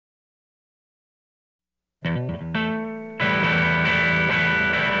Human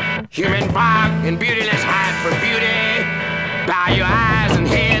bark and beautyless hide for beauty. Bow your eyes and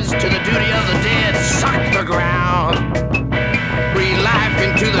heads to the duty of the dead. Suck the ground. Breathe life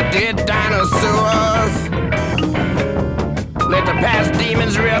into the dead dinosaurs. Let the past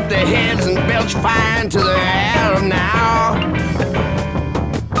demons rip their heads and belch fire into the air of now.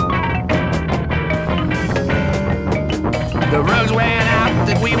 The rug's wearing out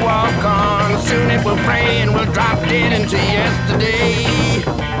that we walk on. Soon it will fray and we'll drop dead into yesterday.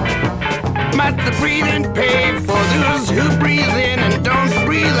 Must the breathing pay for those who breathe in and don't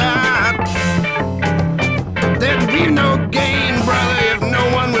breathe out? There'd be no gain, brother, if no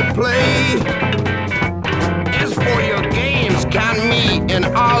one would play. As for your games, count me and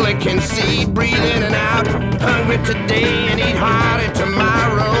all I can see. Breathe in and out, hungry today and eat harder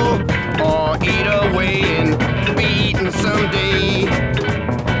tomorrow. Or eat away and be eaten someday.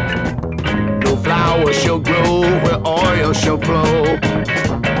 No flower shall grow where oil shall flow.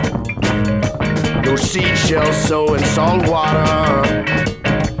 No seed shall sow in salt water.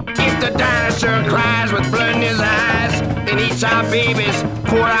 If the dinosaur cries with blood in his eyes and eats our babies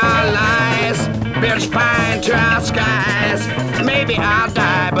for our lies, belch fire into our skies, maybe I'll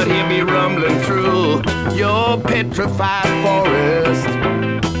die, but he'll be rumbling through your petrified forest.